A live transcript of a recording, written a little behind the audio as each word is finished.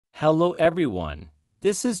Hello everyone,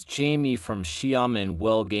 this is Jamie from Xiamen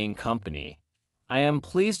Wellgain Company. I am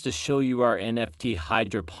pleased to show you our NFT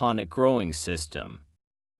hydroponic growing system.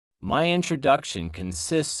 My introduction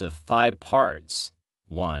consists of 5 parts.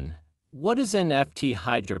 1. What is NFT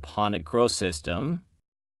Hydroponic Grow System?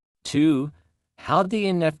 2. How the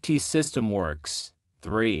NFT system works.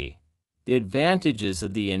 3. The advantages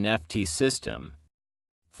of the NFT system.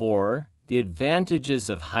 4. The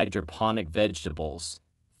advantages of hydroponic vegetables.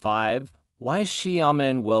 5. Why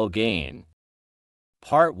Xiamen Wellgain?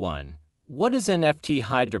 Part 1. What is NFT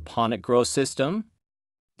Hydroponic Grow System?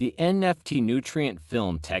 The NFT Nutrient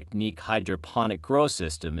Film Technique Hydroponic Grow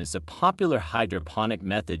System is a popular hydroponic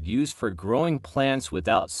method used for growing plants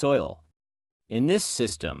without soil. In this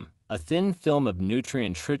system, a thin film of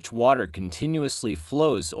nutrient-rich water continuously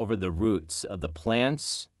flows over the roots of the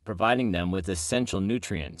plants, providing them with essential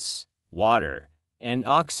nutrients, water, and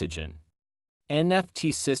oxygen.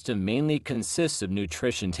 NFT system mainly consists of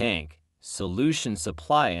nutrition tank, solution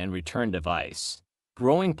supply and return device,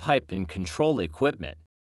 growing pipe and control equipment.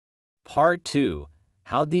 Part 2.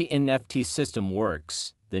 How the NFT system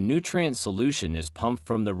works. The nutrient solution is pumped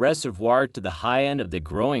from the reservoir to the high end of the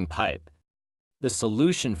growing pipe. The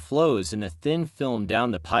solution flows in a thin film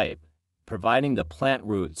down the pipe, providing the plant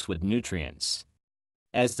roots with nutrients.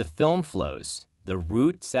 As the film flows, the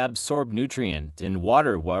roots absorb nutrient and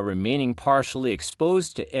water while remaining partially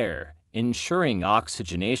exposed to air, ensuring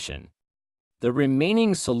oxygenation. The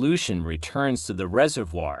remaining solution returns to the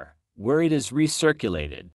reservoir, where it is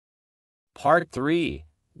recirculated. Part 3.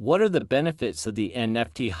 What are the benefits of the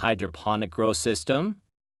NFT hydroponic grow system?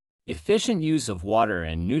 Efficient use of water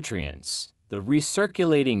and nutrients. The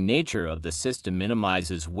recirculating nature of the system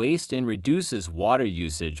minimizes waste and reduces water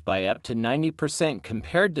usage by up to 90%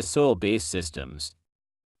 compared to soil-based systems.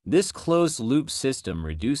 This closed-loop system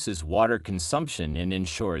reduces water consumption and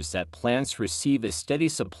ensures that plants receive a steady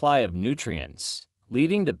supply of nutrients,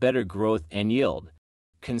 leading to better growth and yield.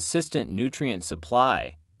 Consistent nutrient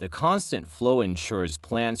supply. The constant flow ensures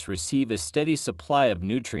plants receive a steady supply of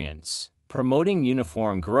nutrients, promoting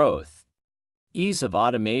uniform growth. Ease of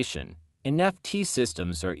automation. NFT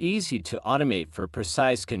systems are easy to automate for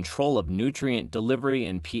precise control of nutrient delivery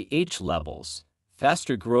and pH levels,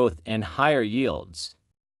 faster growth and higher yields.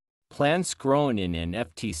 Plants grown in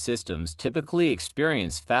NFT systems typically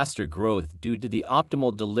experience faster growth due to the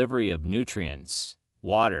optimal delivery of nutrients,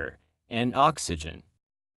 water, and oxygen.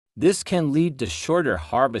 This can lead to shorter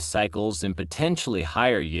harvest cycles and potentially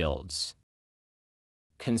higher yields.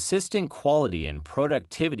 Consistent quality and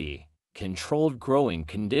productivity. Controlled growing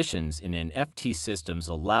conditions in NFT systems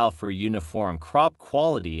allow for uniform crop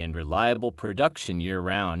quality and reliable production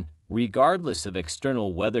year-round, regardless of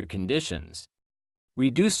external weather conditions.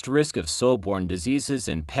 Reduced risk of soil-borne diseases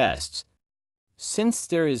and pests. Since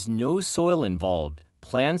there is no soil involved,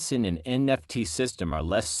 plants in an NFT system are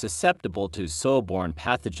less susceptible to soil-borne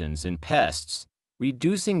pathogens and pests,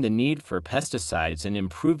 reducing the need for pesticides and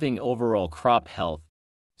improving overall crop health.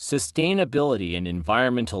 Sustainability and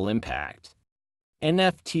environmental impact.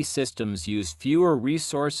 NFT systems use fewer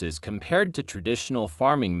resources compared to traditional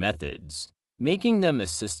farming methods, making them a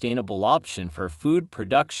sustainable option for food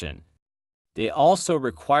production. They also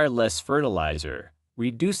require less fertilizer,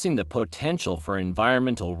 reducing the potential for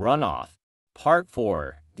environmental runoff. Part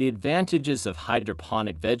 4. The advantages of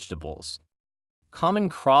hydroponic vegetables. Common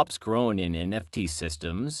crops grown in NFT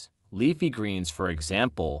systems, leafy greens for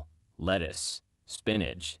example, lettuce,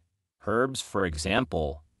 spinach, herbs for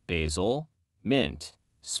example, basil, mint,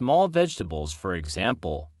 small vegetables for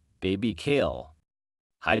example, baby kale.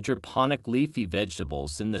 Hydroponic leafy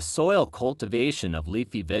vegetables. In the soil cultivation of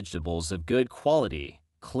leafy vegetables of good quality,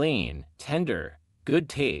 clean, tender, good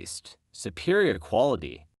taste, superior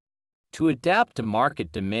quality. To adapt to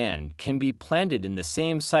market demand can be planted in the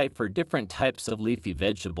same site for different types of leafy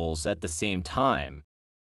vegetables at the same time.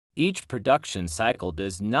 Each production cycle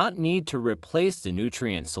does not need to replace the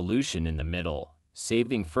nutrient solution in the middle,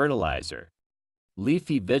 saving fertilizer.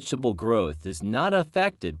 Leafy vegetable growth is not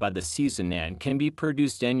affected by the season and can be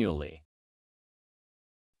produced annually.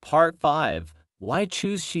 Part 5. Why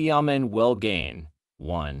choose Xiamen Wellgain?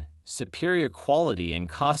 1. Superior quality and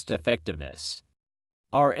cost-effectiveness.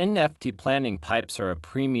 Our NFT planting pipes are of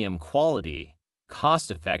premium quality,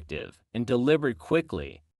 cost-effective, and delivered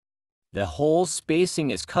quickly. The hole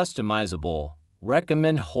spacing is customizable.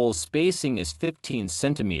 Recommend hole spacing is 15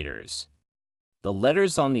 centimeters. The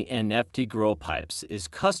letters on the NFT grow pipes is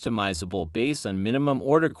customizable based on minimum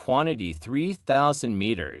order quantity 3,000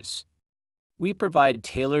 meters. We provide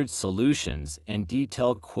tailored solutions and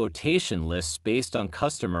detailed quotation lists based on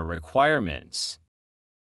customer requirements.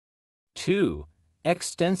 2.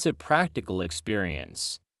 Extensive practical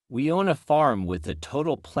experience. We own a farm with a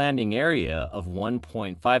total planting area of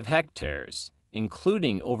 1.5 hectares,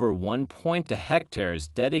 including over 1.2 hectares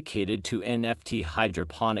dedicated to NFT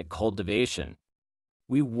hydroponic cultivation.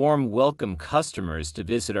 We warm welcome customers to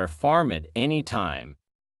visit our farm at any time.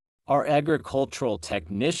 Our agricultural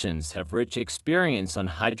technicians have rich experience on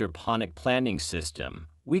hydroponic planting system.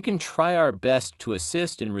 We can try our best to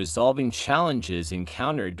assist in resolving challenges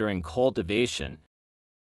encountered during cultivation.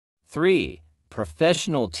 3.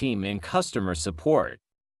 Professional team and customer support.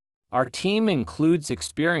 Our team includes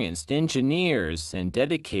experienced engineers and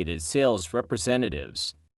dedicated sales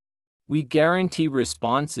representatives. We guarantee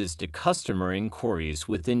responses to customer inquiries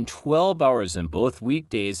within 12 hours on both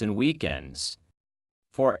weekdays and weekends.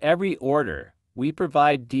 For every order, we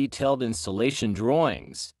provide detailed installation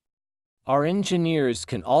drawings. Our engineers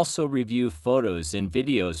can also review photos and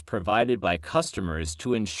videos provided by customers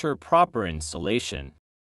to ensure proper installation.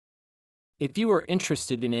 If you are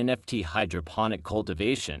interested in NFT hydroponic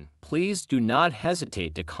cultivation, please do not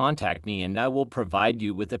hesitate to contact me and I will provide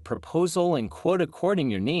you with a proposal and quote according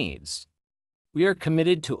to your needs. We are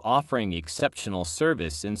committed to offering exceptional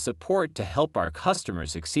service and support to help our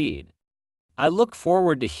customers succeed. I look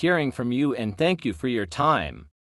forward to hearing from you and thank you for your time.